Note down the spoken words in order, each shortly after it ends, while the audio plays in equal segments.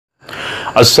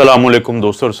अस्सलामुअलैकुम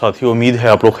दोस्तों और साथियों, उम्मीद है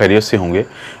आप लोग खैरियत से होंगे।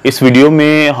 इस वीडियो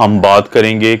में हम बात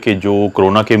करेंगे कि जो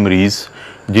कोरोना के मरीज़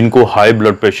जिनको हाई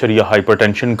ब्लड प्रेशर या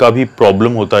हाइपरटेंशन का भी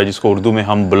प्रॉब्लम होता है, जिसको उर्दू में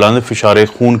हम बुलंद फिशारे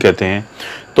खून कहते हैं,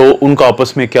 तो उनका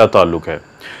आपस में क्या ताल्लुक़ है।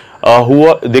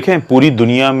 हुआ देखें, पूरी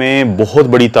दुनिया में बहुत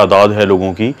बड़ी तादाद है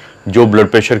लोगों की जो ब्लड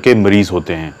प्रेशर के मरीज़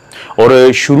होते हैं।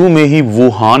 और शुरू में ही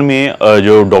वुहान में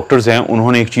जो डॉक्टर्स हैं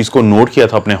उन्होंने एक चीज़ को नोट किया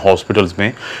था अपने हॉस्पिटल्स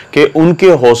में कि उनके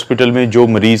हॉस्पिटल में जो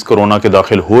मरीज़ कोरोना के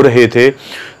दाखिल हो रहे थे,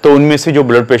 तो उनमें से जो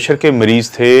ब्लड प्रेशर के मरीज़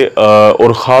थे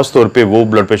और ख़ास तौर पे वो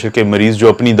ब्लड प्रेशर के मरीज़ जो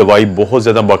अपनी दवाई बहुत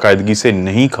ज़्यादा बाकायदगी से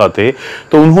नहीं खाते,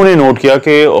 तो उन्होंने नोट किया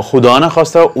कि खुदा न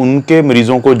खास्ता उनके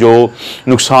मरीज़ों को जो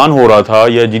नुकसान हो रहा था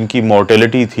या जिनकी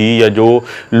मॉर्टेलिटी थी या जो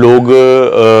लोग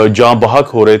जाँ बहक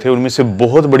हो रहे थे, उनमें से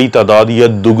बहुत बड़ी तादाद या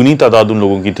दुगनी तादाद उन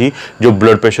लोगों की थी जो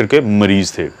ब्लड प्रेशर के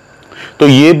मरीज़ थे। तो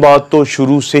ये बात तो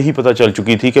शुरू से ही पता चल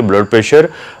चुकी थी कि ब्लड प्रेशर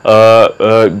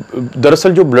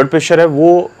दरअसल जो ब्लड प्रेशर है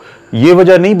वो ये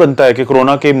वजह नहीं बनता है कि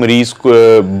कोरोना के मरीज़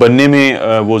बनने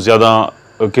में वो ज़्यादा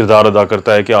किरदार अदा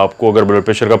करता है कि आपको अगर ब्लड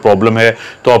प्रेशर का प्रॉब्लम है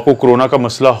तो आपको कोरोना का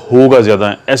मसला होगा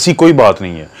ज़्यादा, ऐसी कोई बात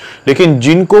नहीं है। लेकिन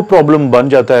जिनको प्रॉब्लम बन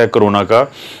जाता है कोरोना का,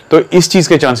 तो इस चीज़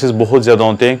के चांसेस बहुत ज़्यादा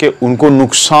होते हैं कि उनको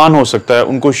नुकसान हो सकता है,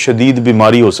 उनको शदीद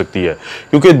बीमारी हो सकती है।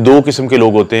 क्योंकि दो किस्म के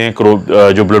लोग होते हैं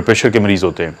जो ब्लड प्रेशर के मरीज़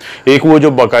होते हैं। एक वो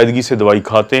जो बाकायदगी से दवाई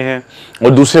खाते हैं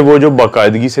और दूसरे वो जो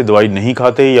बाकायदगी से दवाई नहीं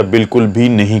खाते या बिल्कुल भी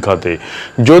नहीं खाते।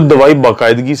 जो दवाई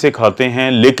बाकायदगी से खाते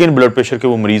हैं लेकिन ब्लड प्रेशर के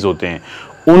वो मरीज़ होते हैं,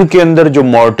 उनके अंदर जो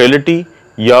मॉर्टेलिटी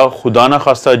या खुदा न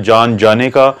खास्ता जान जाने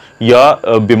का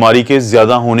या बीमारी के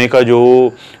ज़्यादा होने का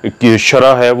जो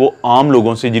शरह है वो आम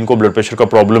लोगों से जिनको ब्लड प्रेशर का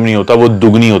प्रॉब्लम नहीं होता वो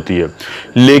दुगनी होती है।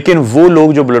 लेकिन वो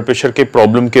लोग जो ब्लड प्रेशर के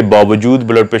प्रॉब्लम के बावजूद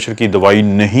ब्लड प्रेशर की दवाई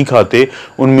नहीं खाते,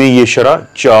 उनमें ये शरह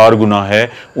 4 गुना है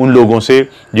उन लोगों से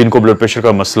जिनको ब्लड प्रेशर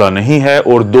का मसला नहीं है,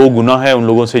 और 2 गुना है उन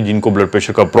लोगों से जिनको ब्लड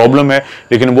प्रेशर का प्रॉब्लम है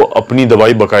लेकिन वो अपनी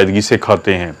दवाई बाकायदगी से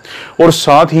खाते हैं। और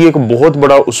साथ ही एक बहुत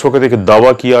बड़ा उस वक्त एक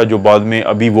दावा किया जो बाद में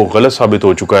अभी वो गलत साबित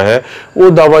हो चुका है। वो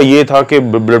दावा ये था कि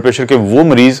ब्लड प्रेशर के वो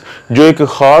मरीज जो एक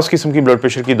खास किस्म की ब्लड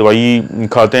प्रेशर की दवाई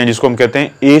खाते हैं जिसको हम कहते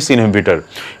हैं एस इनहिबिटर।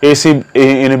 एस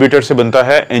इनहिबिटर से बनता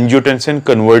है एंजियोटेंसिन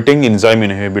कन्वर्टिंग एंजाइम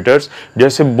इनहिबिटर्स।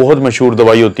 जैसे बहुत मशहूर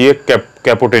दवाई होती है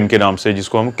कैपोटेन के नाम से,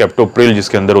 जिसको हम कैप्टोप्रिल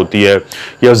जिसके अंदर होती है,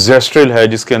 या जेस्ट्रिल है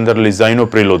जिसके अंदर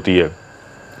लिजाइनोप्रिल होती है।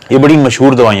 ये बड़ी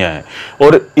मशहूर दवाइयां हैं।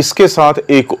 और इसके साथ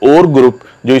एक और ग्रुप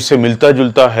जो इससे मिलता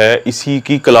जुलता है, इसी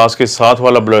की क्लास के साथ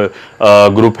वाला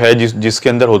ग्रुप है जिसके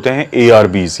अंदर होते हैं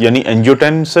ARBs यानी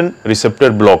एंजियोटेंसिन रिसेप्टर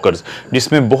ब्लॉकर्स,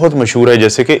 जिसमें बहुत मशहूर है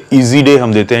जैसे कि इजीडे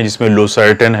हम देते हैं जिसमें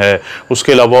लोसार्टन है,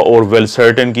 उसके अलावा और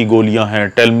वेलसर्टन की गोलियां हैं,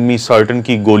 टेलमीसार्टन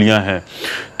की गोलियां हैं।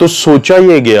 तो सोचा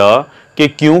यह गया कि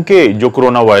क्योंकि जो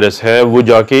कोरोना वायरस है वो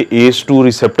जाके ACE2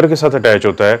 रिसेप्टर के साथ अटैच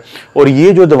होता है, और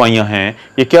ये जो दवाइयां हैं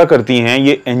ये क्या करती हैं,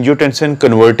 ये एंजियोटेंसिन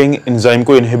कन्वर्टिंग एंजाइम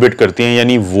को इनहिबिट करती हैं,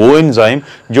 यानी वो एंजाइम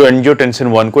जो एंजियोटेंसिन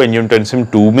 1 को एंजियोटेंसिन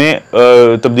 2 में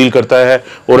तब्दील करता है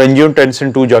और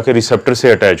एंजियोटेंसिन 2 जाके रिसेप्टर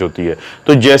से अटैच होती है।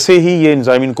 तो जैसे ही ये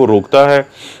एंजाइम इनको रोकता है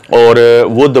और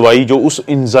वो दवाई जो उस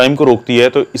एंजाइम को रोकती है,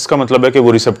 तो इसका मतलब है कि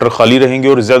वो रिसेप्टर खाली रहेंगे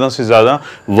और ज़्यादा से ज़्यादा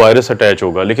वायरस अटैच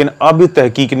होगा। लेकिन अब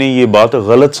तहकीक ने ये बात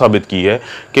गलत साबित की है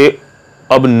कि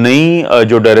अब नई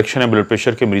जो डायरेक्शन है ब्लड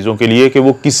प्रेशर के मरीजों के लिए कि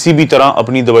वो किसी भी तरह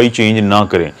अपनी दवाई चेंज ना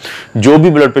करें। जो भी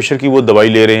ब्लड प्रेशर की वो दवाई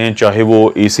ले रहे हैं, चाहे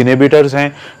वो एस इनहिबिटर्स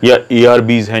हैं या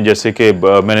ARBs हैं, जैसे कि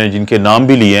मैंने जिनके नाम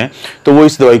भी लिए हैं, तो वो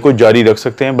इस दवाई को जारी रख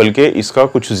सकते हैं, बल्कि इसका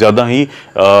कुछ ज़्यादा ही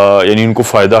यानी उनको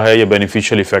फ़ायदा है या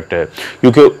बेनिफिशियल इफेक्ट है।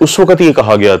 क्योंकि उस वक्त ये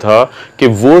कहा गया था कि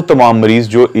वो तमाम मरीज़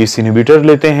जो एस इनहिबिटर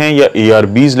लेते हैं या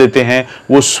ARBs लेते हैं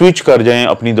वो स्विच कर जाएँ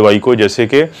अपनी दवाई को, जैसे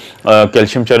कि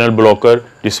कैल्शियम चैनल ब्लॉकर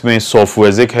जिसमें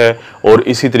सोफवेजिक है, और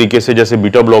इसी तरीके से जैसे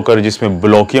बीटा ब्लॉकर जिसमें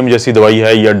ब्लॉकियम जैसी दवाई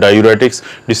है, या डायूरेटिक्स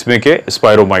जिसमें के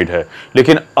स्पायरोमाइड है।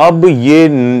 लेकिन अब ये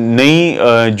नई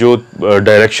जो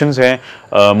डायरेक्शंस हैं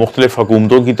मुख्तलिफ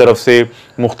हुकूमतों की तरफ से,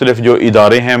 मुख्तलिफ जो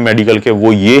इदारे हैं मेडिकल के,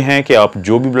 वो ये हैं कि आप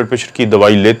जो भी ब्लड प्रेशर की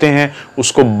दवाई लेते हैं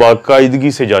उसको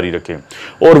बाकायदगी से जारी रखें।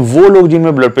 और वो लोग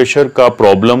जिनमें ब्लड प्रेशर का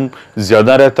प्रॉब्लम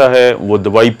ज़्यादा रहता है, वो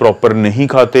दवाई प्रॉपर नहीं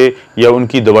खाते या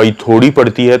उनकी दवाई थोड़ी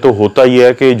पड़ती है, तो होता यह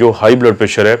है कि जो हाई ब्लड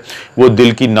प्रेशर है वो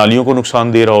दिल की नालियों को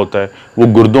नुकसान दे रहा होता है, वो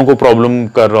गुर्दों को प्रॉब्लम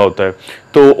कर रहा होता है,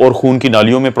 तो और खून की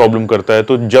नालियों में प्रॉब्लम करता है।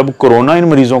 तो जब कोरोना इन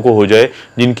मरीजों को हो जाए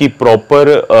जिनकी प्रॉपर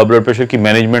ब्लड प्रेशर की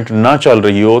मैनेजमेंट ना चल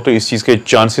रही हो, तो इस चीज़ के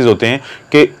चांसेस होते हैं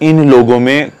कि इन लोगों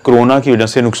में कोरोना की वजह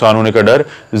से नुकसान होने का डर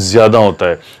ज़्यादा होता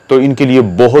है। तो इनके लिए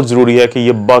बहुत ज़रूरी है कि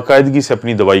ये बाकायदगी से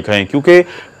अपनी दवाई खाएं, क्योंकि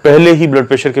पहले ही ब्लड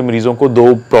प्रेशर के मरीजों को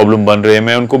 2 प्रॉब्लम बन रहे हैं।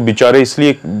 मैं उनको बेचारे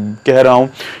इसलिए कह रहा हूं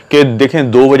कि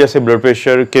देखें, 2 वजह से ब्लड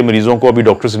प्रेशर के मरीजों को अभी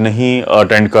डॉक्टर्स नहीं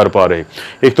अटेंड कर पा रहे।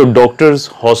 एक तो डॉक्टर्स,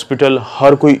 हॉस्पिटल,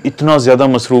 हर कोई इतना ज़्यादा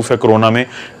मसरूफ़ है कोरोना में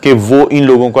कि वो इन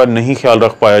लोगों का नहीं ख्याल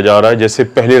रख पाया जा रहा है जैसे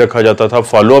पहले रखा जाता था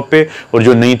फॉलोअप पे और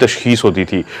जो नई तशखीस होती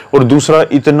थी। और दूसरा,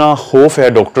 इतना खौफ है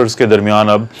डॉक्टर्स के दरमियान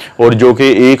अब, और जो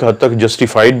कि एक हद तक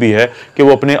जस्टिफाइड भी है, कि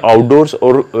वो अपने आउटडोर्स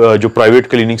और जो प्राइवेट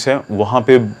क्लिनिक्स हैं वहाँ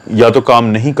पे या तो काम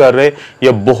नहीं कर रहे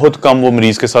या बहुत कम वो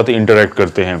मरीज के साथ इंटरेक्ट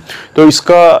करते हैं। तो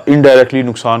इसका इनडायरेक्टली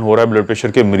नुकसान हो रहा है ब्लड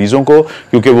प्रेशर के मरीजों को,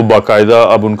 क्योंकि वो बाकायदा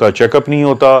अब उनका चेकअप नहीं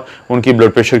होता, उनकी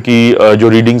ब्लड प्रेशर की जो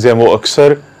रीडिंग्स हैं वो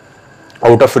अक्सर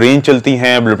आउट ऑफ रेंज चलती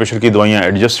हैं, ब्लड प्रेशर की दवाइयाँ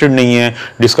एडजस्टेड नहीं हैं,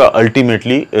 जिसका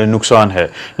अल्टीमेटली नुकसान है।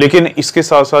 लेकिन इसके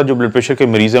साथ साथ जो ब्लड प्रेशर के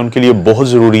मरीज़ हैं उनके लिए बहुत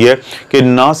ज़रूरी है कि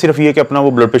ना सिर्फ ये कि अपना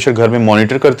वो ब्लड प्रेशर घर में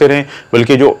मॉनिटर करते रहें,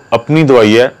 बल्कि जो अपनी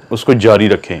दवाई है उसको जारी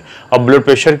रखें। अब ब्लड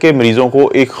प्रेशर के मरीज़ों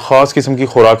को एक ख़ास किस्म की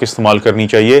खुराक इस्तेमाल करनी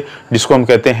चाहिए, जिसको हम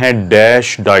कहते हैं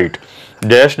डैश डाइट।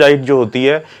 डैश डाइट जो होती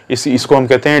है, इसको हम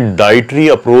कहते हैं dietary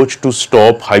approach to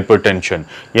stop hypertension.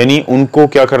 यानी उनको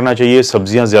क्या करना चाहिए,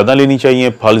 सब्जियां ज़्यादा लेनी चाहिए,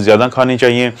 फल ज़्यादा खाने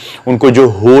चाहिए, उनको जो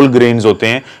होल ग्रेन्स होते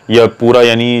हैं या पूरा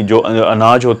यानी जो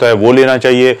अनाज होता है वो लेना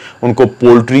चाहिए, उनको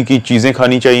पोल्ट्री की चीज़ें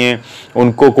खानी चाहिए,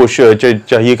 उनको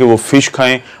चाहिए कि वो फ़िश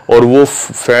खाएं और वो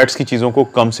फैट्स की चीज़ों को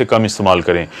कम से कम इस्तेमाल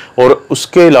करें। और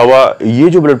उसके अलावा ये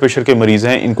जो ब्लड प्रेशर के मरीज़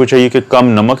हैं इनको चाहिए कि कम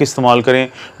नमक इस्तेमाल करें,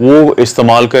 वो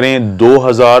इस्तेमाल करें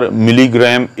 2000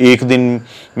 मिलीग्राम एक दिन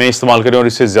में इस्तेमाल करें और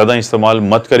इससे ज़्यादा इस्तेमाल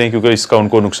मत करें, क्योंकि इसका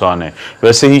उनको नुकसान है।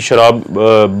 वैसे ही शराब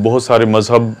बहुत सारे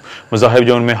मज़ाहिब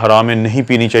जो उनमें हराम है नहीं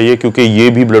पीनी चाहिए, क्योंकि ये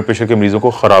भी ब्लड प्रेशर के मरीज़ों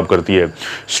को ख़राब करती है।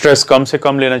 स्ट्रेस कम से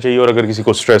कम लेना चाहिए, और अगर किसी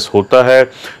को स्ट्रेस होता है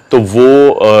तो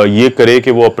वो ये करे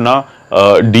कि वो अपना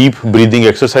डीप ब्रीदिंग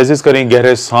एक्सरसाइजेस करें,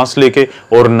 गहरे सांस लेके,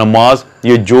 और नमाज,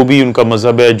 ये जो भी उनका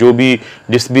मजहब है, जो भी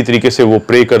जिस भी तरीके से वो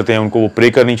प्रे करते हैं उनको वो प्रे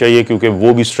करनी चाहिए, क्योंकि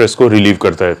वो भी स्ट्रेस को रिलीव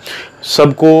करता है।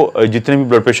 सबको, जितने भी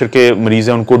ब्लड प्रेशर के मरीज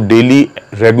हैं उनको डेली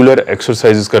रेगुलर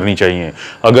एक्सरसाइजेस करनी चाहिए।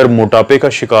 अगर मोटापे का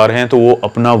शिकार हैं तो वो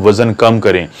अपना वजन कम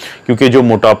करें, क्योंकि जो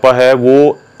मोटापा है वो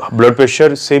ब्लड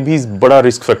प्रेशर से भी बड़ा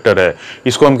रिस्क फैक्टर है।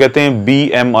 इसको हम कहते हैं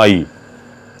BMI,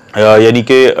 यानी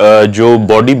कि जो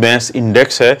बॉडी मास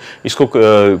इंडेक्स है, इसको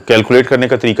कैलकुलेट करने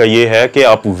का तरीका ये है कि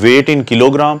आप wait in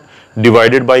kilogram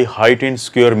divided by height in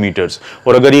square metres,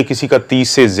 और अगर ये किसी का 30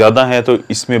 से ज़्यादा है तो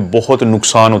इसमें बहुत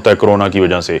नुकसान होता है कोरोना की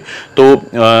वजह से।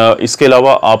 तो इसके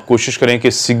अलावा आप कोशिश करें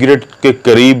कि सिगरेट के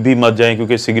करीब भी मत जाएं,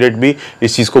 क्योंकि सिगरेट भी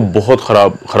इस चीज़ को बहुत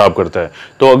ख़राब करता है।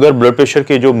 तो अगर ब्लड प्रेशर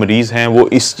के जो मरीज़ हैं वो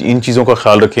इन चीज़ों का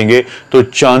ख्याल रखेंगे तो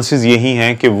चांसेस यही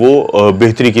हैं कि वो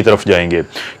बेहतरी की तरफ जाएंगे,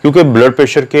 क्योंकि ब्लड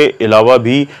प्रेशर के अलावा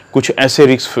भी कुछ ऐसे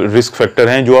रिस्क फैक्टर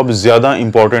हैं जो अब ज़्यादा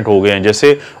इंपॉर्टेंट हो गए हैं।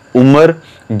 जैसे उम्र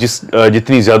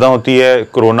जितनी ज़्यादा होती है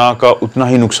कोरोना का उतना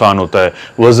ही नुकसान होता है,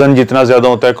 वज़न जितना ज़्यादा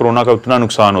होता है कोरोना का उतना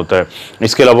नुकसान होता है।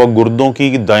 इसके अलावा गुर्दों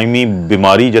की दायमी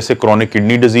बीमारी जैसे क्रोनिक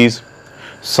किडनी डिजीज़,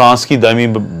 सांस की दायमी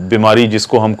बीमारी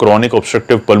जिसको हम क्रोनिक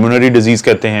ऑब्स्ट्रक्टिव पल्मोनरी डिजीज़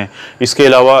कहते हैं, इसके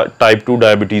अलावा टाइप 2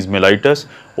 डायबिटीज़ मेलाइटस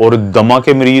और दमा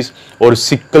के मरीज़, और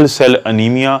सिकल सेल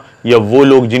अनीमिया, या वो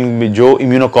लोग जो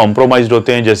इम्यूनो कॉम्प्रोमाइज्ड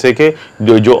होते हैं, जैसे कि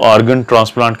जो ऑर्गन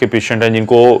ट्रांसप्लांट के पेशेंट हैं,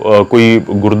 जिनको कोई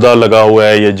गुर्दा लगा हुआ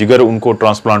है या जिगर उनको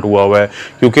ट्रांसप्लांट हुआ हुआ है,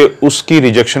 क्योंकि उसकी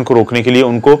रिजेक्शन को रोकने के लिए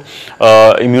उनको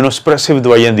इम्यूनोस्प्रेसिव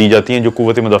दवाइयाँ दी जाती हैं जो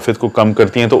कुव्वत मुदाफ़त को कम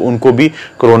करती हैं, तो उनको भी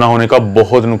कोरोना होने का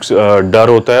बहुत डर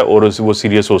होता है और वो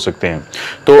सीरियस हो सकते हैं।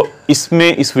 तो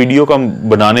इस वीडियो का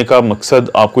बनाने का मकसद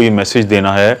आपको ये मैसेज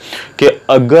देना है कि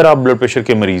अगर आप ब्लड प्रेशर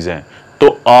के मरीज़ हैं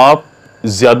तो आप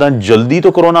ज़्यादा जल्दी तो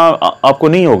कोरोना आपको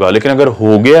नहीं होगा, लेकिन अगर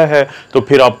हो गया है तो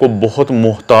फिर आपको बहुत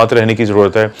मुहतात रहने की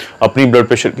ज़रूरत है। अपनी ब्लड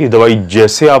प्रेशर की दवाई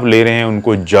जैसे आप ले रहे हैं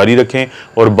उनको जारी रखें,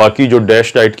 और बाकी जो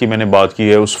डैश डाइट की मैंने बात की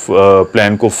है उस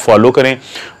प्लान को फॉलो करें,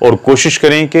 और कोशिश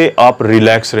करें कि आप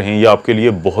रिलैक्स रहें, ये आपके लिए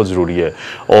बहुत ज़रूरी है।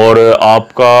 और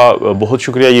आपका बहुत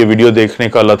शुक्रिया ये वीडियो देखने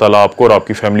का। अल्लाह ताला आपको और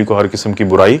आपकी फैमिली को हर किस्म की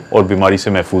बुराई और बीमारी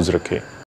से महफूज रखे।